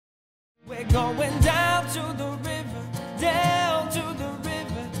going down to the river, down to the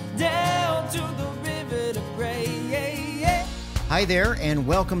river, down to the river to pray. Hi there, and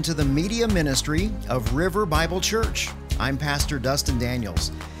welcome to the media ministry of River Bible Church. I'm Pastor Dustin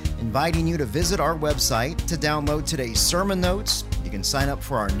Daniels, inviting you to visit our website to download today's sermon notes. You can sign up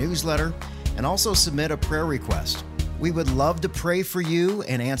for our newsletter and also submit a prayer request. We would love to pray for you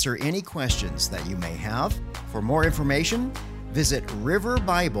and answer any questions that you may have. For more information, visit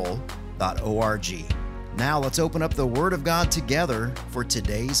riverbible.org. Now let's open up the Word of God together for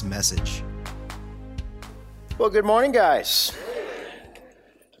today's message. Well, good morning, guys.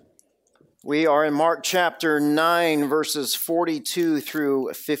 We are in Mark chapter 9, verses 42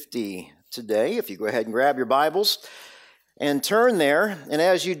 through 50 today. If you go ahead and grab your Bibles and turn there. And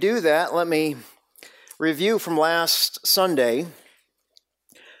as you do that, let me review from last Sunday.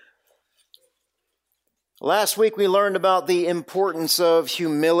 Last week we learned about the importance of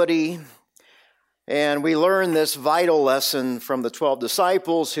humility, and we learned this vital lesson from the 12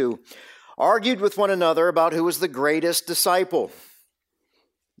 disciples who argued with one another about who was the greatest disciple.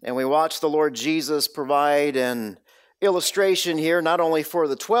 And we watched the Lord Jesus provide an illustration here, not only for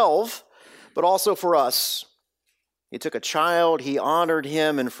the 12, but also for us. He took a child, he honored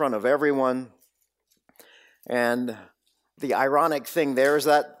him in front of everyone. And the ironic thing there is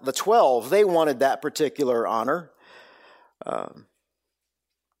that the 12, they wanted that particular honor.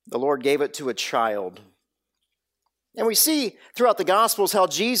 The Lord gave it to a child. And we see throughout the Gospels how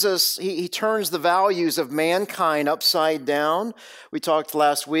Jesus, he turns the values of mankind upside down. We talked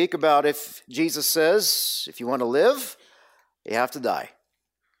last week about if Jesus says, if you want to live, you have to die.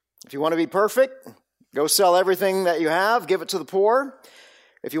 If you want to be perfect, go sell everything that you have, give it to the poor.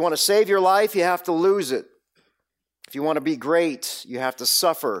 If you want to save your life, you have to lose it. If you want to be great, you have to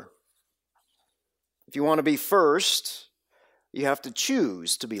suffer. If you want to be first, you have to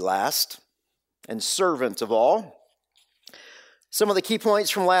choose to be last and servant of all. Some of the key points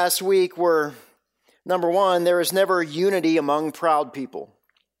from last week were, number one, there is never unity among proud people.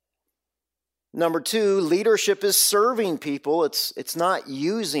 Number two, leadership is serving people. It's not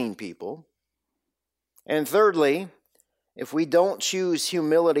using people. And thirdly, if we don't choose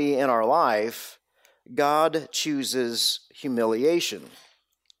humility in our life, God chooses humiliation.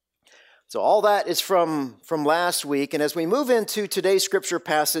 So all that is from last week. And as we move into today's scripture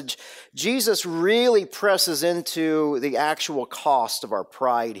passage, Jesus really presses into the actual cost of our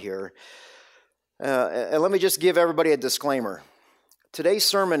pride here. And let me just give everybody a disclaimer. Today's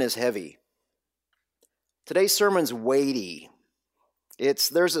sermon is heavy. Today's sermon's weighty.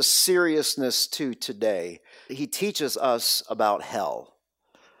 There's a seriousness to today. He teaches us about hell.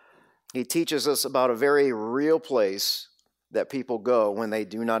 He teaches us about a very real place that people go when they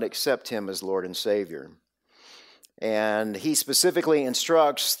do not accept Him as Lord and Savior. And He specifically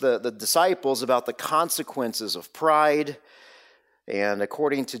instructs the disciples about the consequences of pride. And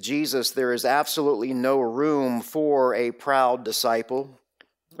according to Jesus, there is absolutely no room for a proud disciple.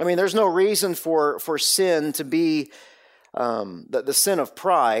 I mean, there's no reason for sin to be, the sin of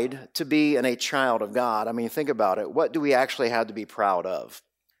pride to be in a child of God. I mean, think about it. What do we actually have to be proud of?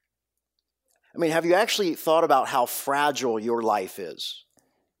 I mean, have you actually thought about how fragile your life is?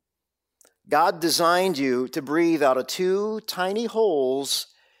 God designed you to breathe out of two tiny holes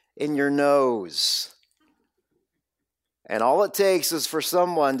in your nose. And all it takes is for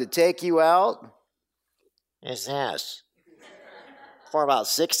someone to take you out is this for about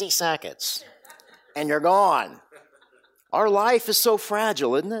 60 seconds. And you're gone. Our life is so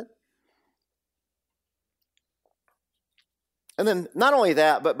fragile, isn't it? And then not only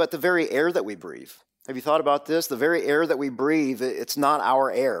that, but the very air that we breathe. Have you thought about this? The very air that we breathe, it's not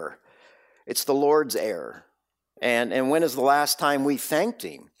our air. It's the Lord's air. And when is the last time we thanked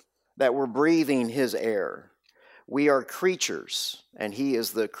Him that we're breathing His air? We are creatures, and He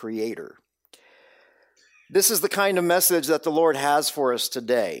is the Creator. This is the kind of message that the Lord has for us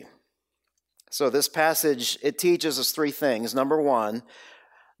today. So this passage, it teaches us three things. Number one,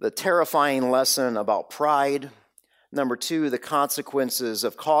 the terrifying lesson about pride. Number two, the consequences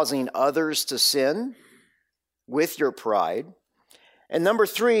of causing others to sin with your pride. And number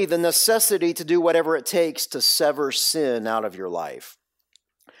three, the necessity to do whatever it takes to sever sin out of your life.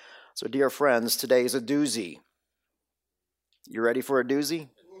 So, dear friends, today is a doozy. You ready for a doozy?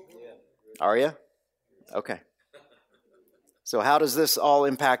 Yeah. Are you? Okay. So how does this all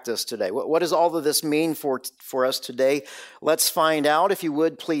impact us today? What does all of this mean for us today? Let's find out. If you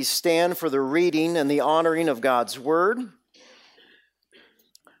would, please stand for the reading and the honoring of God's Word.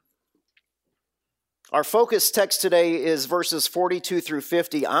 Our focus text today is verses 42 through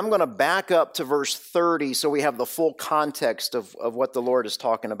 50. I'm going to back up to verse 30 so we have the full context of what the Lord is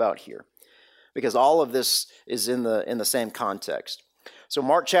talking about here. because all of this is in the same context. So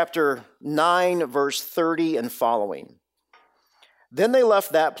Mark chapter 9, verse 30 and following. Then they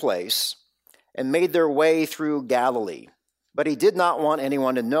left that place and made their way through Galilee, but he did not want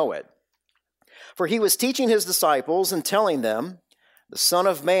anyone to know it. For he was teaching his disciples and telling them, the Son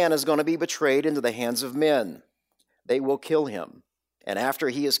of Man is going to be betrayed into the hands of men. They will kill him, and after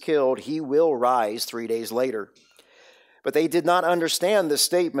he is killed, he will rise 3 days later. But they did not understand this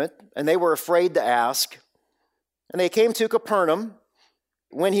statement, and they were afraid to ask. And they came to Capernaum.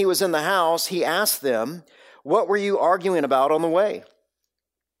 When he was in the house, he asked them, what were you arguing about on the way?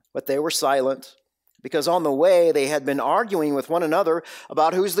 But they were silent, because on the way they had been arguing with one another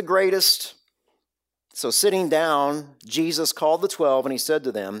about who's the greatest. So sitting down, Jesus called the 12, and he said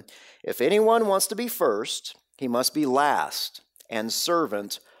to them, if anyone wants to be first, he must be last and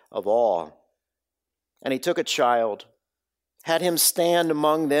servant of all. And he took a child, had him stand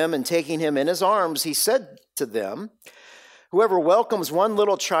among them, and taking him in his arms, he said to them, whoever welcomes one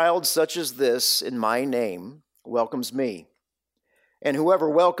little child such as this in my name welcomes me. And whoever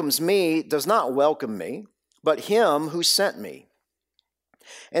welcomes me does not welcome me, but him who sent me.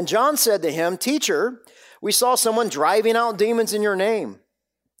 And John said to him, Teacher, we saw someone driving out demons in your name,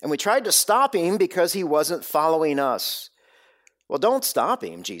 and we tried to stop him because he wasn't following us. Well, don't stop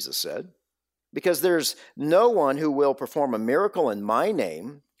him, Jesus said, because there's no one who will perform a miracle in my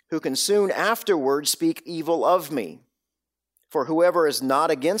name who can soon afterward speak evil of me. For whoever is not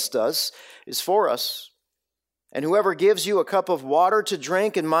against us is for us. And whoever gives you a cup of water to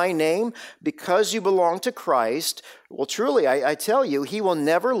drink in my name, because you belong to Christ, well, truly, I tell you, he will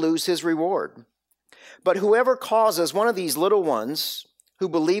never lose his reward. But whoever causes one of these little ones who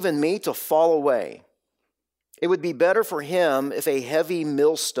believe in me to fall away, it would be better for him if a heavy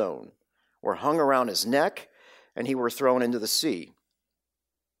millstone were hung around his neck and he were thrown into the sea.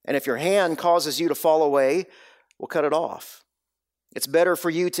 And if your hand causes you to fall away, well, cut it off. It's better for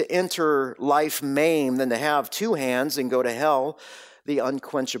you to enter life maimed than to have two hands and go to hell, the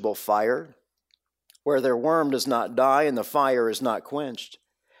unquenchable fire, where their worm does not die and the fire is not quenched.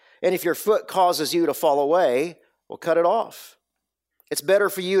 And if your foot causes you to fall away, well, cut it off. It's better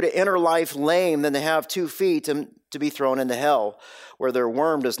for you to enter life lame than to have 2 feet and to be thrown into hell, where their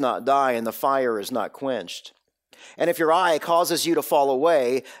worm does not die and the fire is not quenched. And if your eye causes you to fall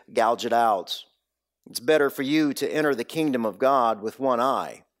away, gouge it out. It's better for you to enter the kingdom of God with one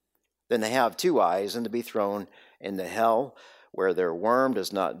eye than to have 2 eyes and to be thrown into hell, where their worm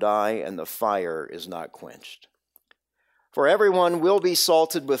does not die and the fire is not quenched. For everyone will be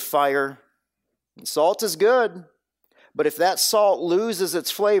salted with fire. And salt is good, but if that salt loses its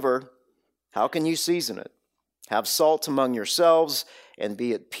flavor, how can you season it? Have salt among yourselves and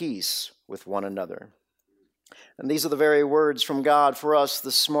be at peace with one another. And these are the very words from God for us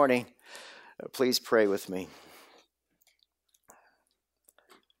this morning. Please pray with me.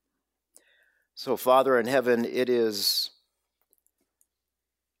 So, Father in heaven, it is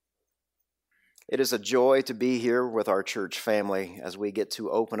a joy to be here with our church family as we get to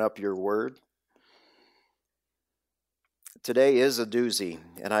open up your word. Today is a doozy,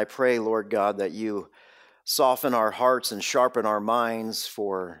 and I pray, Lord God, that you soften our hearts and sharpen our minds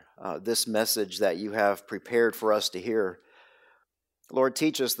for this message that you have prepared for us to hear. Lord,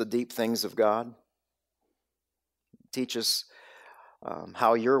 teach us the deep things of God. Teach us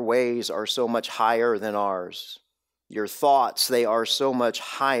how your ways are so much higher than ours. Your thoughts, they are so much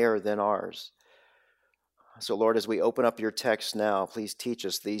higher than ours. So, Lord, as we open up your text now, please teach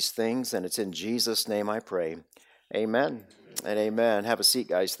us these things, and it's in Jesus' name I pray. Amen and amen. Have a seat,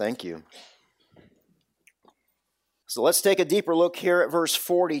 guys. Thank you. So let's take a deeper look here at verse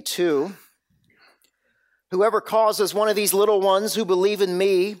 42. Whoever causes one of these little ones who believe in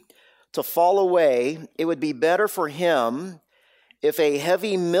me to fall away, it would be better for him if a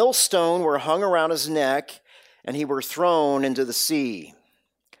heavy millstone were hung around his neck and he were thrown into the sea.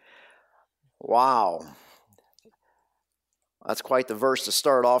 Wow. That's quite the verse to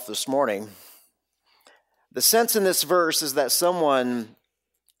start off this morning. The sense in this verse is that someone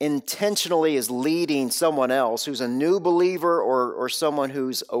intentionally is leading someone else who's a new believer or someone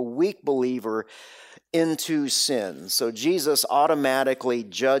who's a weak believer into sin. So Jesus automatically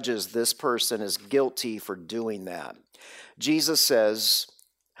judges this person as guilty for doing that. Jesus says,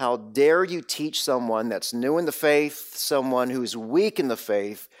 how dare you teach someone that's new in the faith, someone who's weak in the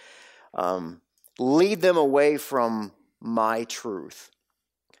faith, lead them away from my truth.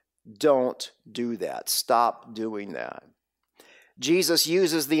 Don't do that. Stop doing that. Jesus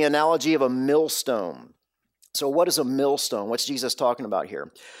uses the analogy of a millstone. So what is a millstone? What's Jesus talking about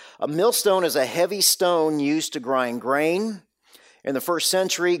here? A millstone is a heavy stone used to grind grain. In the first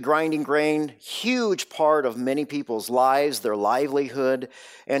century, grinding grain, huge part of many people's lives, their livelihood.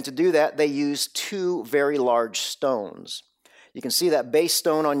 And to do that, they used two very large stones. You can see that base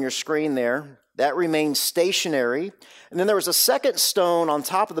stone on your screen there. That remained stationary. And then there was a second stone on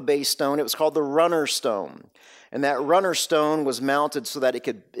top of the base stone. It was called the runner stone. And that runner stone was mounted so that it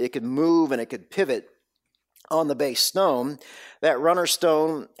could move and it could pivot on the base stone. That runner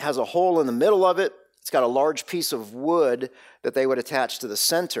stone has a hole in the middle of it. It's got a large piece of wood that they would attach to the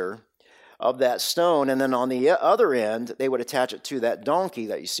center of that stone. And then on the other end, they would attach it to that donkey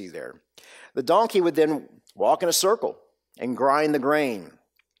that you see there. The donkey would then walk in a circle and grind the grain.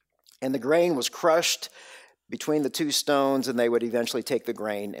 And the grain was crushed between the two stones, and they would eventually take the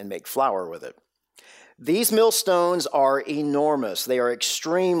grain and make flour with it. These millstones are enormous. They are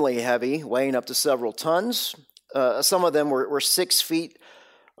extremely heavy, weighing up to several tons. Some of them were 6 feet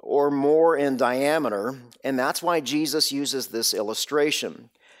or more in diameter, and that's why Jesus uses this illustration.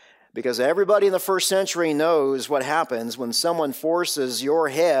 Because everybody in the first century knows what happens when someone forces your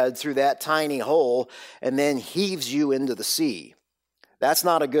head through that tiny hole and then heaves you into the sea. That's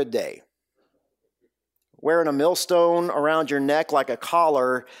not a good day. Wearing a millstone around your neck like a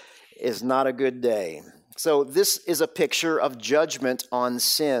collar is not a good day. So this is a picture of judgment on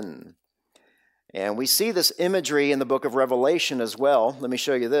sin. And we see this imagery in the book of Revelation as well. Let me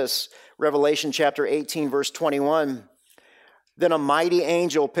show you this. Revelation chapter 18, verse 21. Then a mighty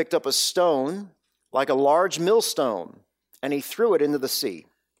angel picked up a stone like a large millstone, and he threw it into the sea,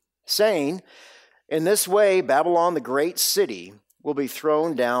 saying, "In this way Babylon, the great city, will be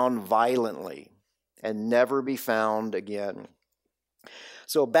thrown down violently and never be found again."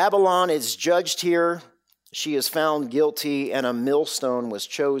 So Babylon is judged here. She is found guilty, and a millstone was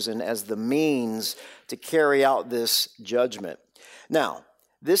chosen as the means to carry out this judgment. Now,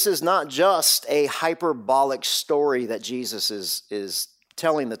 this is not just a hyperbolic story that Jesus is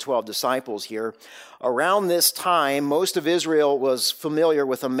telling the 12 disciples here. Around this time, most of Israel was familiar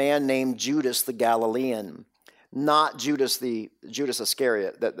with a man named Judas the Galilean, not Judas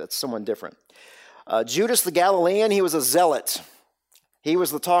Iscariot. That's someone different. Judas the Galilean, he was a zealot. He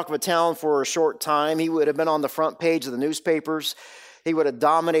was the talk of a town for a short time. He would have been on the front page of the newspapers. He would have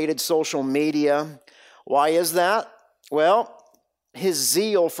dominated social media. Why is that? Well, his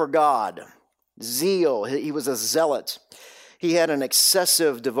zeal for God. Zeal. He was a zealot. He had an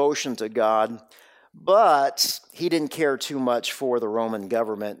excessive devotion to God, but he didn't care too much for the Roman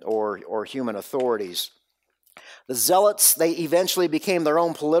government or human authorities. The zealots, they eventually became their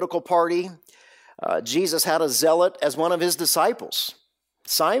own political party. Jesus had a zealot as one of his disciples.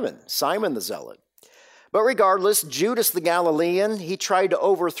 Simon the Zealot. But regardless, Judas the Galilean, he tried to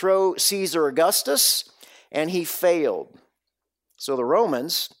overthrow Caesar Augustus, and he failed. So the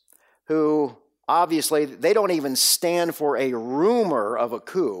Romans, who obviously, they don't even stand for a rumor of a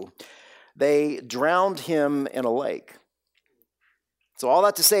coup, they drowned him in a lake. So all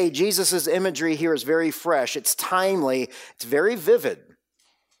that to say, Jesus' imagery here is very fresh. It's timely. It's very vivid.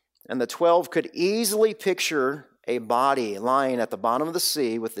 And the 12 could easily picture a body lying at the bottom of the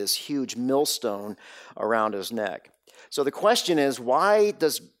sea with this huge millstone around his neck. So the question is, why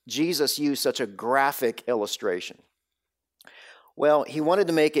does Jesus use such a graphic illustration? Well, he wanted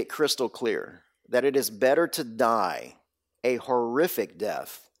to make it crystal clear that it is better to die a horrific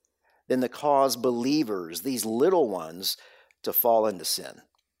death than to cause believers, these little ones, to fall into sin.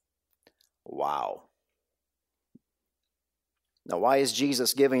 Wow. Now, why is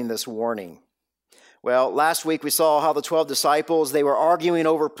Jesus giving this warning? Well, last week we saw how the 12 disciples, they were arguing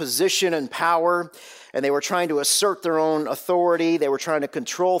over position and power, and they were trying to assert their own authority. They were trying to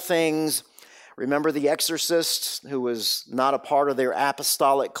control things. Remember the exorcist who was not a part of their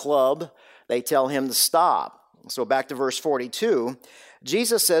apostolic club? They tell him to stop. So back to verse 42,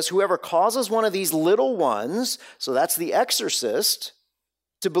 Jesus says, "Whoever causes one of these little ones," so that's the exorcist,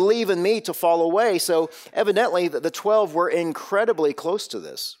 "to believe in me to fall away." So evidently the 12 were incredibly close to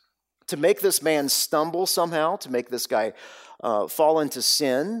this. To make this man stumble somehow, to make this guy fall into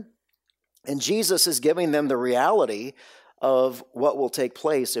sin. And Jesus is giving them the reality of what will take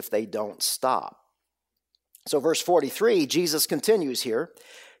place if they don't stop. So verse 43, Jesus continues here.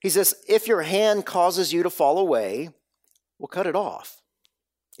 He says, "If your hand causes you to fall away, well, cut it off.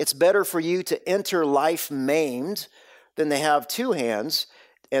 It's better for you to enter life maimed than to have two hands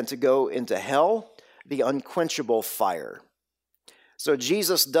and to go into hell, the unquenchable fire." So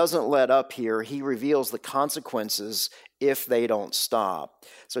Jesus doesn't let up here. He reveals the consequences if they don't stop.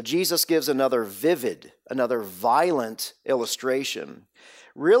 So Jesus gives another vivid, another violent illustration.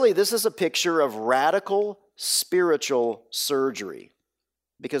 Really, this is a picture of radical spiritual surgery,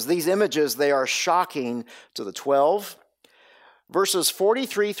 because these images, they are shocking to the 12. Verses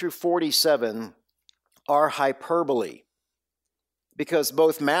 43 through 47 are hyperbole, because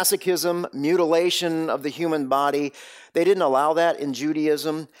both masochism, mutilation of the human body, they didn't allow that in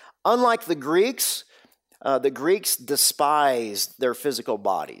Judaism. Unlike the Greeks despised their physical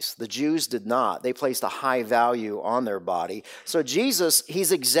bodies. The Jews did not. They placed a high value on their body. So Jesus,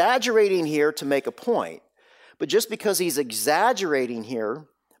 he's exaggerating here to make a point. But just because he's exaggerating here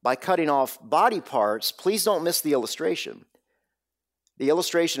by cutting off body parts, please don't miss the illustration. The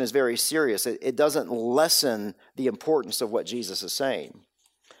illustration is very serious. It doesn't lessen the importance of what Jesus is saying.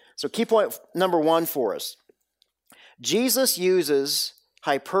 So key point number one for us. Jesus uses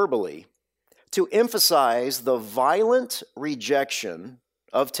hyperbole to emphasize the violent rejection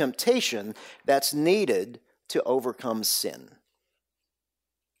of temptation that's needed to overcome sin.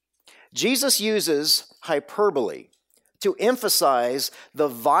 Jesus uses hyperbole to emphasize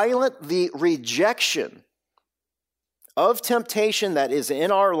the rejection of temptation that is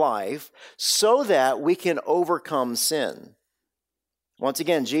in our life so that we can overcome sin. Once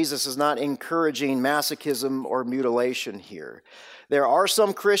again, Jesus is not encouraging masochism or mutilation here. There are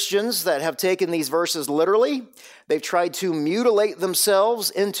some Christians that have taken these verses literally. They've tried to mutilate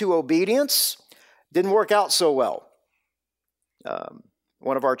themselves into obedience. Didn't work out so well.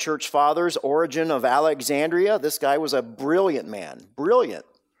 One of our church fathers, Origen of Alexandria, this guy was a brilliant man. Brilliant.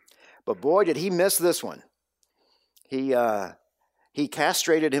 But boy, did he miss this one. He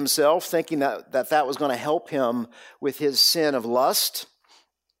castrated himself thinking that was going to help him with his sin of lust.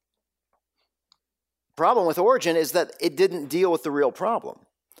 Problem with Origen is that it didn't deal with the real problem.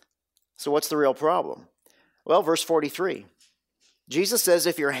 So what's the real problem? Well, verse 43. Jesus says,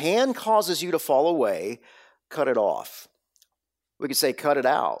 if your hand causes you to fall away, cut it off. We could say cut it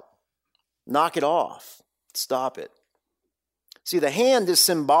out. Knock it off. Stop it. See, the hand is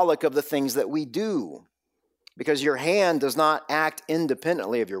symbolic of the things that we do, because your hand does not act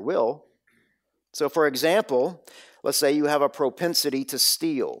independently of your will. So, for example, let's say you have a propensity to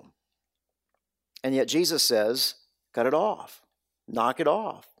steal. And yet Jesus says, cut it off, knock it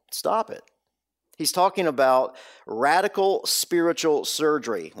off, stop it. He's talking about radical spiritual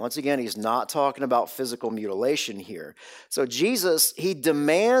surgery. Once again, he's not talking about physical mutilation here. So Jesus, he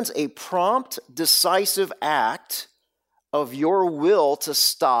demands a prompt, decisive act of your will to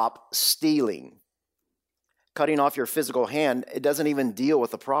stop stealing. Cutting off your physical hand, it doesn't even deal with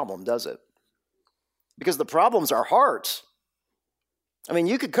the problem, does it? Because the problem's our heart. I mean,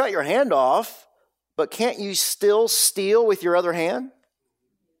 you could cut your hand off, but can't you still steal with your other hand?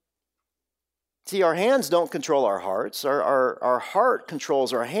 See, our hands don't control our hearts. Our heart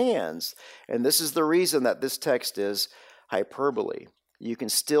controls our hands. And this is the reason that this text is hyperbole. You can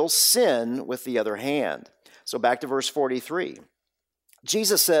still sin with the other hand. So back to verse 43.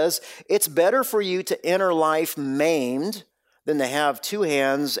 Jesus says, it's better for you to enter life maimed than to have two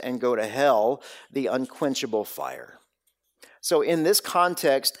hands and go to hell, the unquenchable fire. So in this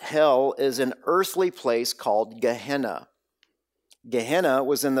context, hell is an earthly place called Gehenna. Gehenna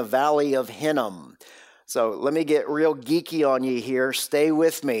was in the valley of Hinnom. So let me get real geeky on you here. Stay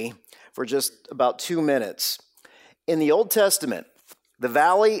with me for just about 2 minutes. In the Old Testament, the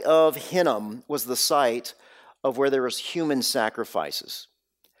valley of Hinnom was the site of where there was human sacrifices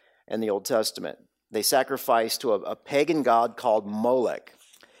in the Old Testament. They sacrificed to a pagan god called Molech.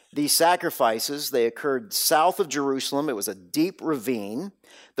 These sacrifices, they occurred south of Jerusalem. It was a deep ravine.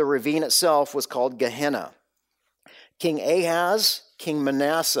 The ravine itself was called Gehenna. King Ahaz, King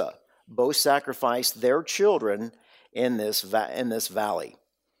Manasseh, both sacrificed their children in this valley.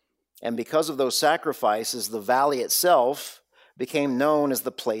 And because of those sacrifices, the valley itself became known as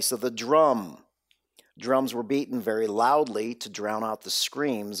the place of the drum. Drums were beaten very loudly to drown out the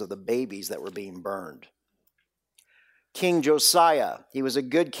screams of the babies that were being burned. King Josiah, he was a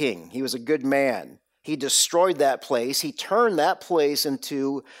good king. He was a good man. He destroyed that place. He turned that place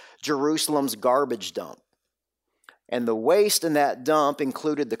into Jerusalem's garbage dump. And the waste in that dump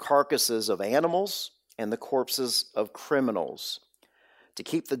included the carcasses of animals and the corpses of criminals. To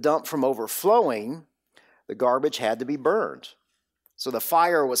keep the dump from overflowing, the garbage had to be burned. So the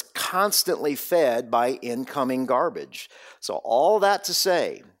fire was constantly fed by incoming garbage. So all that to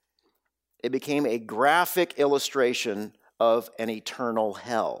say, it became a graphic illustration of an eternal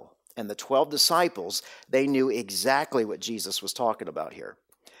hell. And the 12 disciples, they knew exactly what Jesus was talking about here.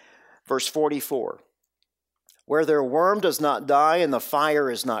 Verse 44, where their worm does not die and the fire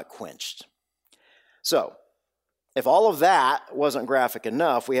is not quenched. So, if all of that wasn't graphic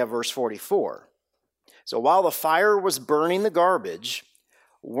enough, we have verse 44. So while the fire was burning the garbage,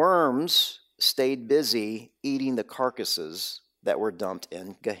 worms stayed busy eating the carcasses that were dumped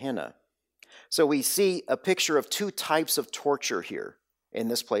in Gehenna. So we see a picture of two types of torture here in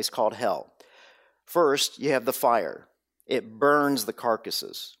this place called hell. First, you have the fire. It burns the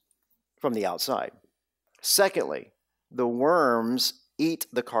carcasses from the outside. Secondly, the worms eat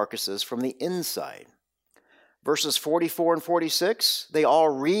the carcasses from the inside. Verses 44 and 46, they all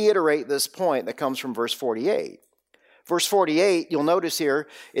reiterate this point that comes from verse 48. Verse 48, you'll notice here,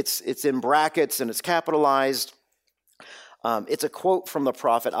 it's in brackets and it's capitalized. It's a quote from the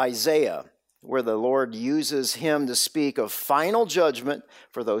prophet Isaiah, where the Lord uses him to speak of final judgment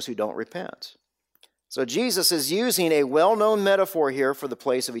for those who don't repent. So Jesus is using a well-known metaphor here for the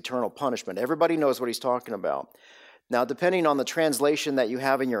place of eternal punishment. Everybody knows what he's talking about. Now, depending on the translation that you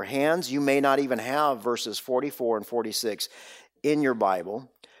have in your hands, you may not even have verses 44 and 46 in your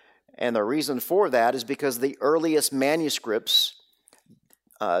Bible. And the reason for that is because the earliest manuscripts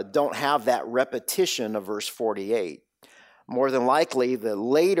don't have that repetition of verse 48. More than likely, the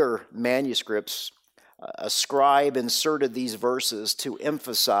later manuscripts, a scribe inserted these verses to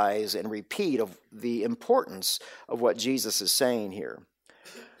emphasize and repeat of the importance of what Jesus is saying here.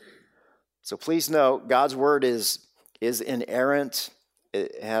 So please note, God's word is inerrant.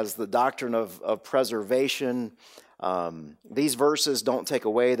 It has the doctrine of preservation. These verses don't take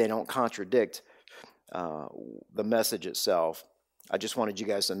away, they don't contradict the message itself. I just wanted you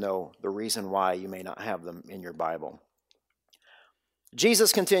guys to know the reason why you may not have them in your Bible.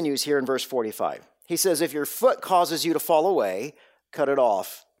 Jesus continues here in verse 45. He says, if your foot causes you to fall away, cut it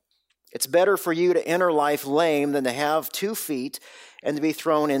off. It's better for you to enter life lame than to have 2 feet and to be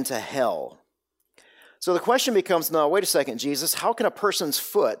thrown into hell. So the question becomes, no, wait a second, Jesus, how can a person's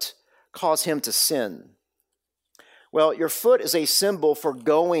foot cause him to sin? Well, your foot is a symbol for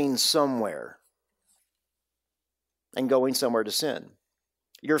going somewhere and going somewhere to sin.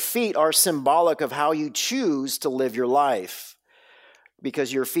 Your feet are symbolic of how you choose to live your life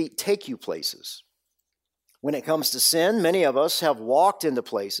because your feet take you places. When it comes to sin, many of us have walked into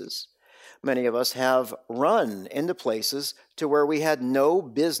places. Many of us have run into places to where we had no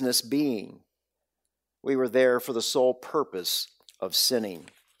business being. We were there for the sole purpose of sinning.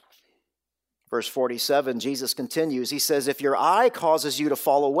 Verse 47, Jesus continues. He says, if your eye causes you to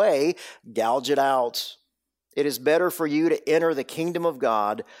fall away, gouge it out. It is better for you to enter the kingdom of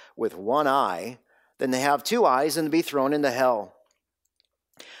God with 1 eye than to have 2 eyes and to be thrown into hell.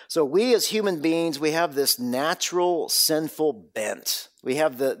 So we as human beings, we have this natural sinful bent. We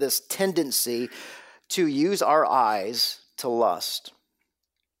have this tendency to use our eyes to lust.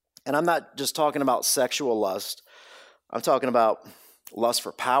 And I'm not just talking about sexual lust. I'm talking about lust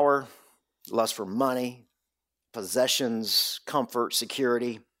for power, lust for money, possessions, comfort,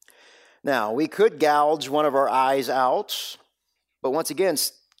 security. Now, we could gouge one of our eyes out, but once again,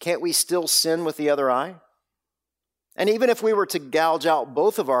 can't we still sin with the other eye? And even if we were to gouge out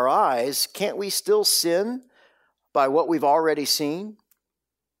both of our eyes, can't we still sin by what we've already seen?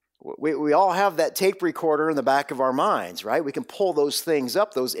 We all have that tape recorder in the back of our minds, right? We can pull those things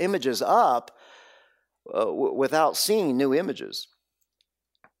up, those images up, without seeing new images.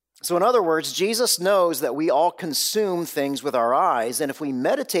 So in other words, Jesus knows that we all consume things with our eyes, and if we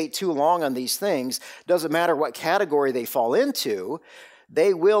meditate too long on these things, doesn't matter what category they fall into,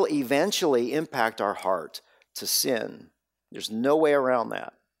 they will eventually impact our heart to sin. There's no way around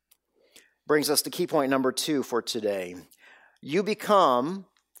that. Brings us to key point number 2 for today. You become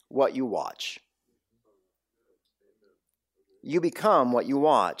what you watch. You become what you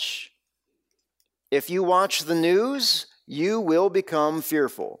watch. If you watch the news, you will become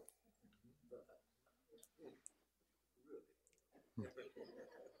fearful.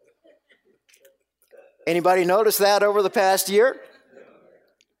 Anybody notice that over the past year?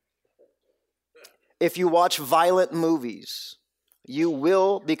 If you watch violent movies, you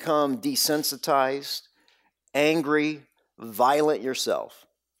will become desensitized, angry, violent yourself,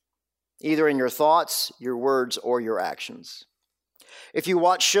 either in your thoughts, your words, or your actions. If you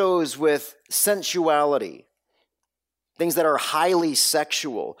watch shows with sensuality, things that are highly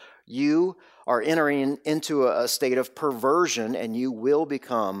sexual, you are entering into a state of perversion, and you will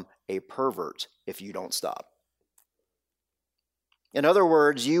become a pervert if you don't stop. In other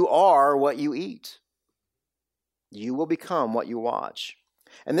words, you are what you eat. You will become what you watch.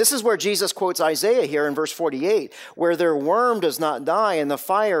 And this is where Jesus quotes Isaiah here in verse 48, where their worm does not die and the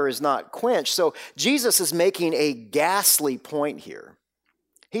fire is not quenched. So Jesus is making a ghastly point here.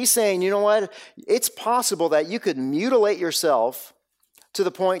 He's saying, you know what? It's possible that you could mutilate yourself to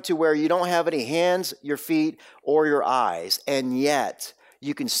the point to where you don't have any hands, your feet, or your eyes, and yet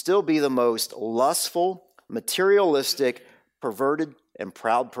you can still be the most lustful, materialistic, perverted, and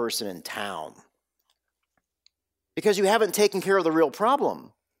proud person in town. Because you haven't taken care of the real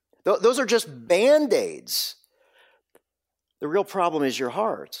problem. Those are just Band-Aids. The real problem is your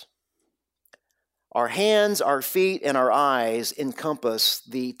heart. Our hands, our feet, and our eyes encompass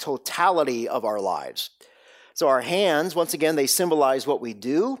the totality of our lives. So our hands, once again, they symbolize what we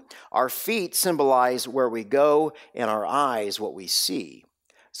do. Our feet symbolize where we go, and our eyes, what we see.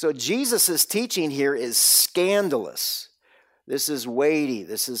 So Jesus' teaching here is scandalous. This is weighty.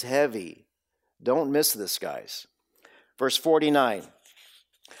 This is heavy. Don't miss this, guys. Verse 49,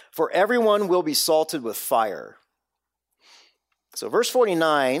 for everyone will be salted with fire. So verse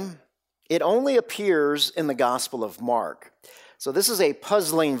 49, it only appears in the Gospel of Mark. So this is a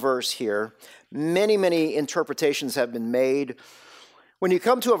puzzling verse here. Many interpretations have been made. When you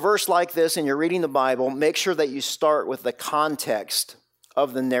come to a verse like this and you're reading the Bible, make sure that you start with the context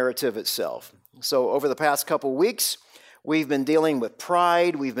of the narrative itself. So over the past couple weeks, we've been dealing with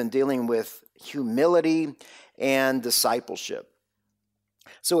pride, we've been dealing with humility and discipleship.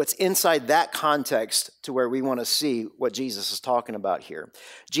 So it's inside that context to where we want to see what Jesus is talking about here.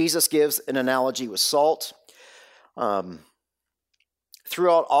 Jesus gives an analogy with salt.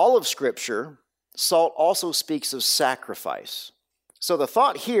 Throughout all of Scripture, salt also speaks of sacrifice. So the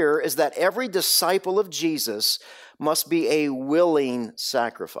thought here is that every disciple of Jesus must be a willing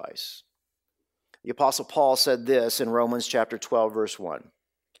sacrifice. The Apostle Paul said this in Romans chapter 12, verse 1.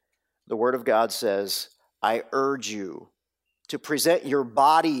 The Word of God says, I urge you to present your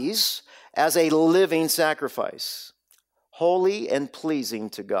bodies as a living sacrifice, holy and pleasing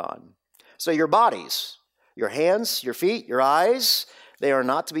to God. So your bodies, your hands, your feet, your eyes, they are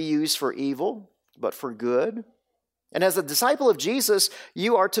not to be used for evil, but for good. And as a disciple of Jesus,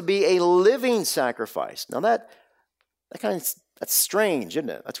 you are to be a living sacrifice. Now that's strange, isn't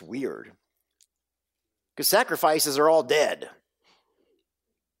it? That's weird. Because sacrifices are all dead.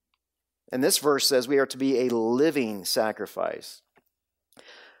 And this verse says we are to be a living sacrifice.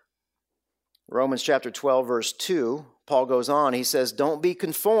 Romans chapter 12, verse 2, Paul goes on. He says, don't be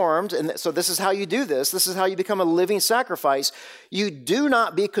conformed. And so this is how you do this. This is how you become a living sacrifice. You do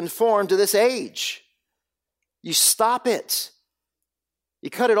not be conformed to this age. You stop it. You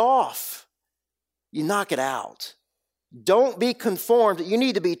cut it off. You knock it out. Don't be conformed. You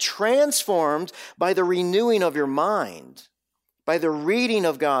need to be transformed by the renewing of your mind, by the reading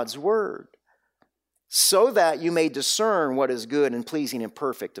of God's word, so that you may discern what is good and pleasing and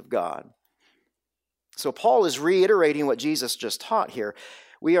perfect of God. So Paul is reiterating what Jesus just taught here.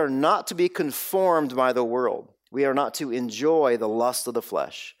 We are not to be conformed by the world. We are not to enjoy the lust of the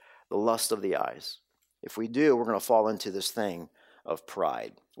flesh, the lust of the eyes. If we do, we're going to fall into this thing of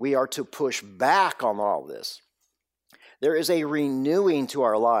pride. We are to push back on all this. There is a renewing to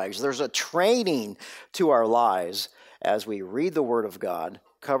our lives. There's a training to our lives as we read the Word of God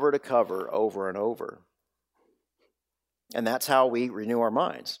cover to cover over and over. And that's how we renew our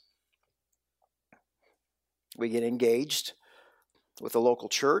minds. We get engaged with the local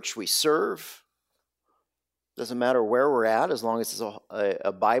church. We serve. Doesn't matter where we're at, as long as it's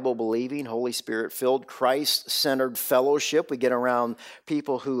a Bible-believing, Holy Spirit-filled, Christ-centered fellowship. We get around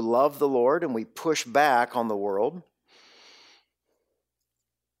people who love the Lord, and we push back on the world.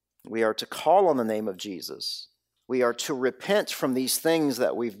 We are to call on the name of Jesus. We are to repent from these things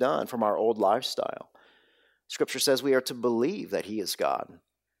that we've done, from our old lifestyle. Scripture says we are to believe that He is God.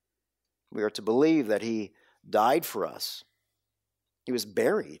 We are to believe that He died for us. He was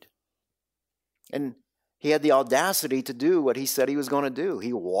buried. And He had the audacity to do what He said He was going to do.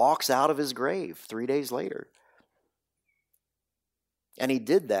 He walks out of His grave 3 days later. And He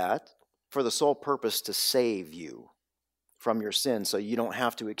did that for the sole purpose to save you from your sins, so you don't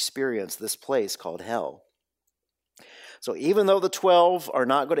have to experience this place called hell. So even though the 12 are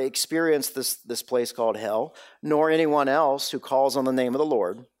not going to experience this place called hell, nor anyone else who calls on the name of the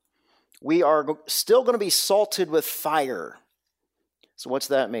Lord, we are still going to be salted with fire. So what's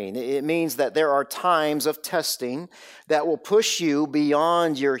that mean? It means that there are times of testing that will push you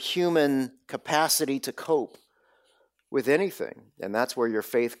beyond your human capacity to cope with anything, and that's where your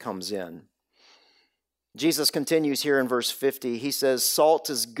faith comes in. Jesus continues here in verse 50. He says, salt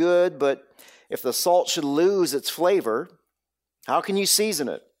is good, but if the salt should lose its flavor, how can you season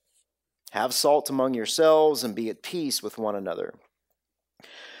it? Have salt among yourselves and be at peace with one another.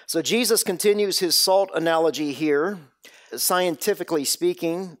 So Jesus continues his salt analogy here. Scientifically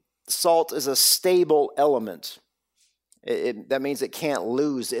speaking, salt is a stable element. That means it can't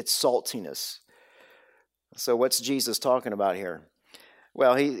lose its saltiness. So what's Jesus talking about here?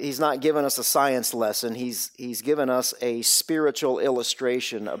 Well, he's not given us a science lesson. He's given us a spiritual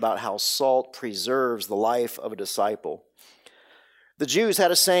illustration about how salt preserves the life of a disciple. The Jews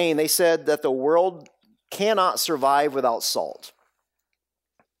had a saying. They said that the world cannot survive without salt.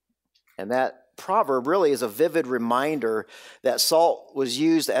 And that proverb really is a vivid reminder that salt was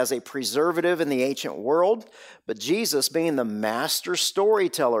used as a preservative in the ancient world, but Jesus, being the master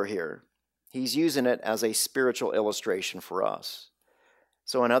storyteller here, he's using it as a spiritual illustration for us.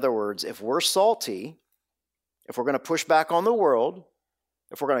 So in other words, if we're salty, if we're going to push back on the world,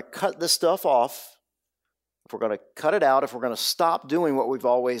 if we're going to cut this stuff off, if we're going to cut it out, if we're going to stop doing what we've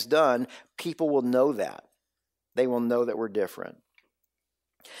always done, people will know that. They will know that we're different.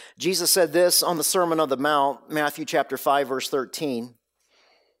 Jesus said this on the Sermon on the Mount, Matthew chapter 5, verse 13.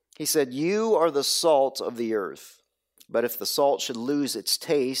 He said, "You are the salt of the earth, but if the salt should lose its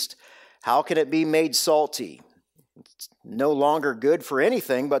taste, how can it be made salty? It's no longer good for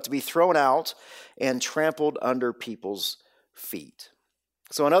anything but to be thrown out and trampled under people's feet."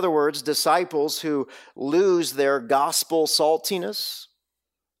 So in other words, disciples who lose their gospel saltiness,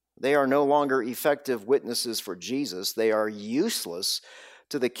 they are no longer effective witnesses for Jesus. They are useless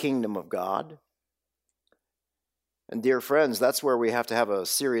to the kingdom of God. And dear friends, that's where we have to have a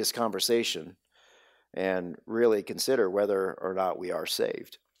serious conversation and really consider whether or not we are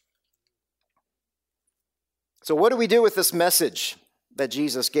saved. So what do we do with this message that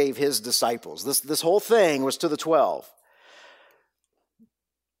Jesus gave his disciples? This whole thing was to the 12.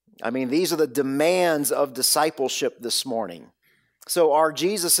 I mean, these are the demands of discipleship this morning. So are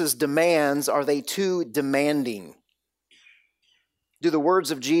Jesus' demands, are they too demanding? Do the words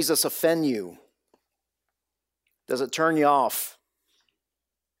of Jesus offend you? Does it turn you off?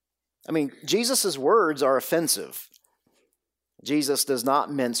 I mean, Jesus' words are offensive. Jesus does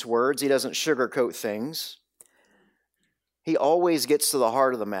not mince words. He doesn't sugarcoat things. He always gets to the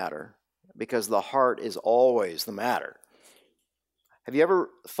heart of the matter because the heart is always the matter. Have you ever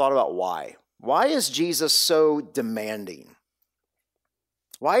thought about why? Why is Jesus so demanding?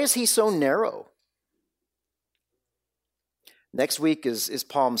 Why is he so narrow? Next week is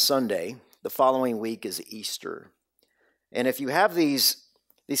Palm Sunday. The following week is Easter. And if you have these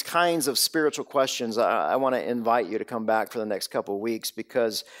kinds of spiritual questions, I want to invite you to come back for the next couple of weeks,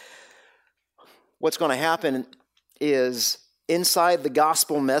 because what's going to happen is inside the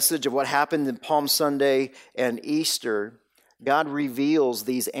gospel message of what happened in Palm Sunday and Easter, God reveals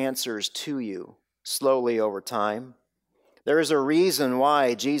these answers to you slowly over time. There is a reason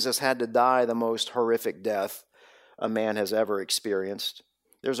why Jesus had to die the most horrific death a man has ever experienced.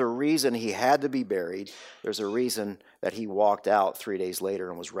 There's a reason he had to be buried. There's a reason that he walked out 3 days later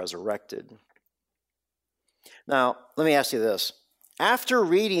and was resurrected. Now, let me ask you this. After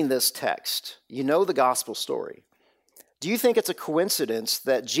reading this text, you know the gospel story. Do you think it's a coincidence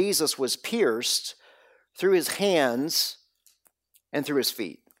that Jesus was pierced through his hands and through his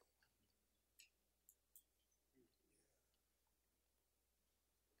feet?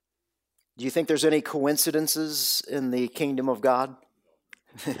 Do you think there's any coincidences in the kingdom of God?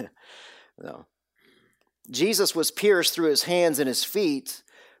 No. Jesus was pierced through his hands and his feet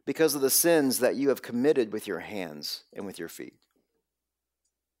because of the sins that you have committed with your hands and with your feet.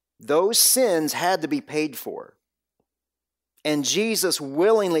 Those sins had to be paid for. And Jesus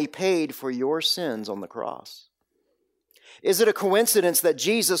willingly paid for your sins on the cross. Is it a coincidence that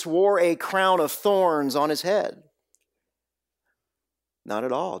Jesus wore a crown of thorns on his head? Not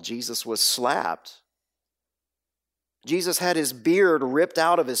at all. Jesus was slapped. Jesus had his beard ripped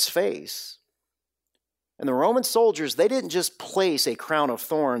out of his face. And the Roman soldiers, they didn't just place a crown of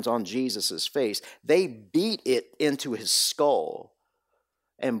thorns on Jesus' face. They beat it into his skull,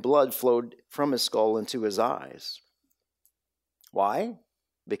 and blood flowed from his skull into his eyes. Why?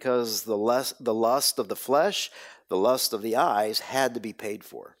 Because the lust of the flesh, the lust of the eyes had to be paid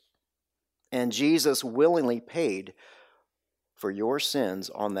for. And Jesus willingly paid for your sins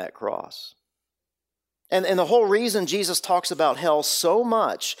on that cross. And the whole reason Jesus talks about hell so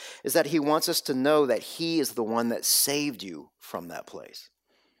much is that he wants us to know that he is the one that saved you from that place.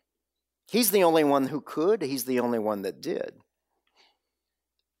 He's the only one who could. He's the only one that did.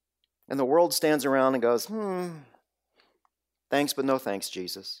 And the world stands around and goes, thanks, but no thanks,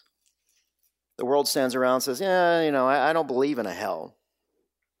 Jesus. The world stands around and says, I don't believe in a hell.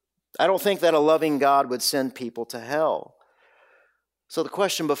 I don't think that a loving God would send people to hell. So the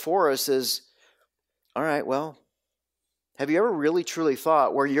question before us is, all right, well, have you ever really truly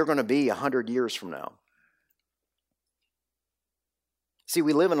thought where you're going to be 100 years from now? See,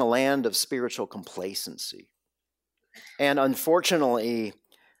 we live in a land of spiritual complacency. And unfortunately,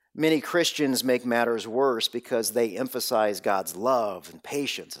 many Christians make matters worse because they emphasize God's love and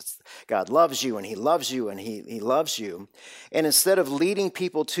patience. God loves you and he loves you and he loves you. And instead of leading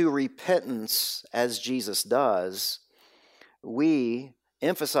people to repentance as Jesus does, we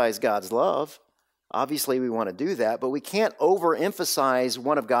emphasize God's love Obviously, we want to do that, but we can't overemphasize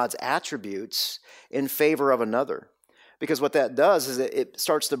one of God's attributes in favor of another. Because what that does is it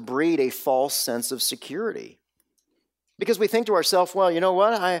starts to breed a false sense of security. Because we think to ourselves, well, you know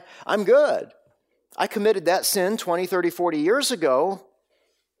what? I'm good. I committed that sin 20, 30, 40 years ago.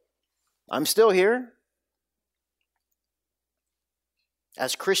 I'm still here.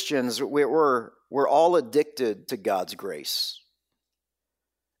 As Christians, we're all addicted to God's grace.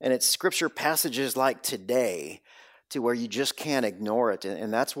 And it's scripture passages like today to where you just can't ignore it.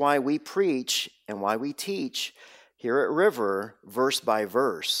 And that's why we preach and why we teach here at River verse by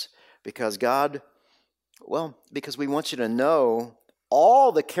verse. Because because we want you to know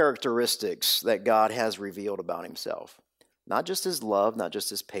all the characteristics that God has revealed about himself. Not just his love, not just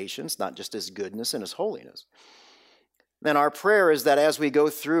his patience, not just his goodness and his holiness. And our prayer is that as we go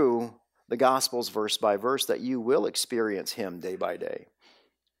through the Gospels verse by verse, that you will experience him day by day.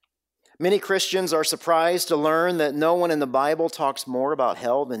 Many Christians are surprised to learn that no one in the Bible talks more about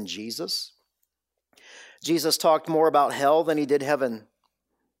hell than Jesus. Jesus talked more about hell than he did heaven.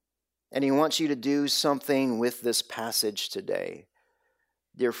 And he wants you to do something with this passage today.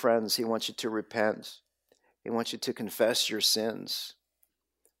 Dear friends, he wants you to repent. He wants you to confess your sins.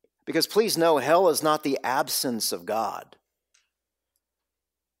 Because please know, hell is not the absence of God.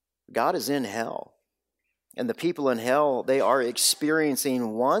 God is in hell. And the people in hell, they are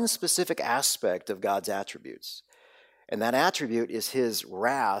experiencing one specific aspect of God's attributes. And that attribute is his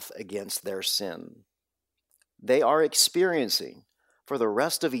wrath against their sin. They are experiencing for the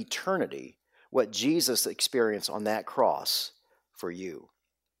rest of eternity what Jesus experienced on that cross for you.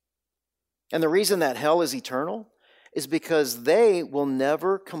 And the reason that hell is eternal is because they will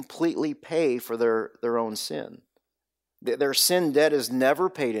never completely pay for their own sin. Their sin debt is never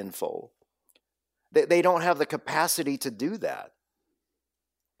paid in full. They don't have the capacity to do that.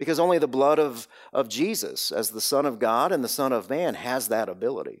 Because only the blood of Jesus, as the Son of God and the Son of Man, has that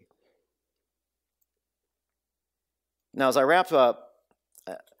ability. Now, as I wrap up,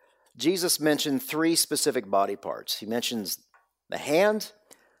 Jesus mentioned 3 specific body parts. He mentions the hand,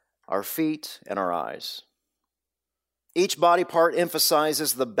 our feet, and our eyes. Each body part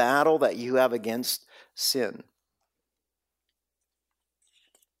emphasizes the battle that you have against sin.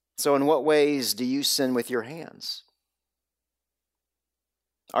 So in what ways do you sin with your hands?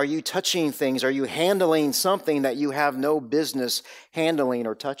 Are you touching things? Are you handling something that you have no business handling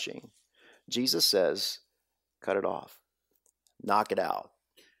or touching? Jesus says, cut it off. Knock it out.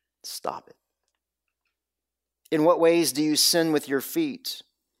 Stop it. In what ways do you sin with your feet?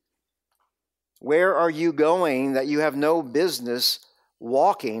 Where are you going that you have no business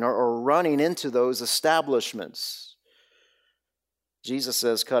walking or running into those establishments? Jesus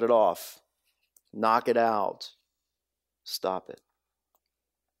says, cut it off. Knock it out. Stop it.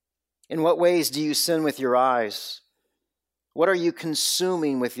 In what ways do you sin with your eyes? What are you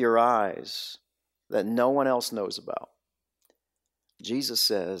consuming with your eyes that no one else knows about? Jesus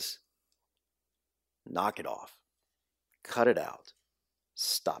says, knock it off. Cut it out.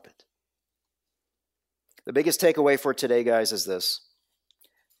 Stop it. The biggest takeaway for today, guys, is this.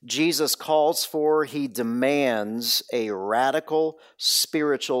 Jesus calls for, he demands a radical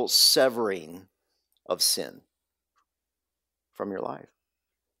spiritual severing of sin from your life.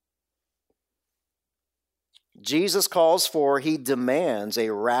 Jesus calls for, he demands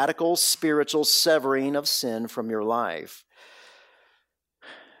a radical spiritual severing of sin from your life.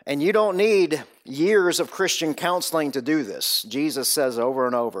 And you don't need years of Christian counseling to do this. Jesus says over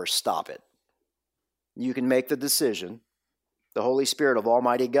and over, stop it. You can make the decision. The Holy Spirit of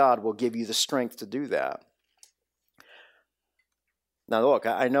Almighty God will give you the strength to do that. Now look,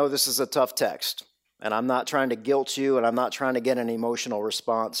 I know this is a tough text, and I'm not trying to guilt you, and I'm not trying to get an emotional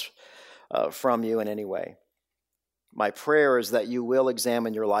response from you in any way. My prayer is that you will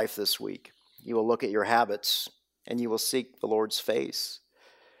examine your life this week. You will look at your habits, and you will seek the Lord's face,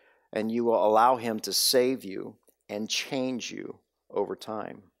 and you will allow him to save you and change you over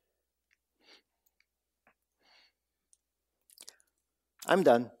time. I'm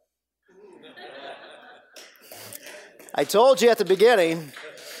done. I told you at the beginning,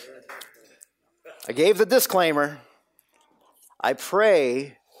 I gave the disclaimer. I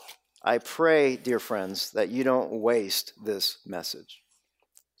pray, dear friends, that you don't waste this message.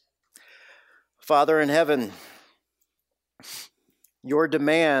 Father in heaven, your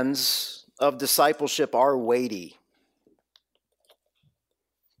demands of discipleship are weighty.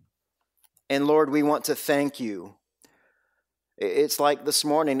 And Lord, we want to thank you. It's like this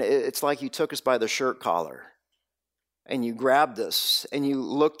morning, it's like you took us by the shirt collar and you grabbed us and you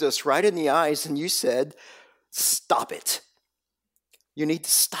looked us right in the eyes and you said, stop it. You need to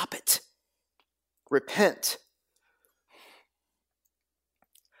stop it. Repent.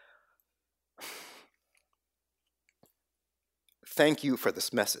 Thank you for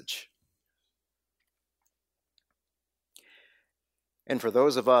this message. And for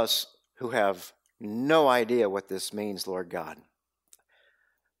those of us who have no idea what this means, Lord God,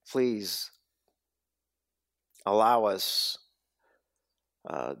 please allow us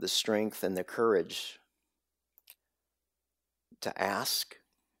the strength and the courage to ask.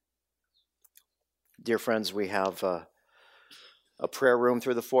 Dear friends, we have a prayer room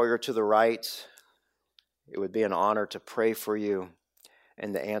through the foyer to the right. It would be an honor to pray for you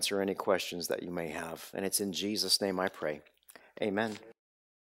and to answer any questions that you may have. And it's in Jesus' name I pray. Amen.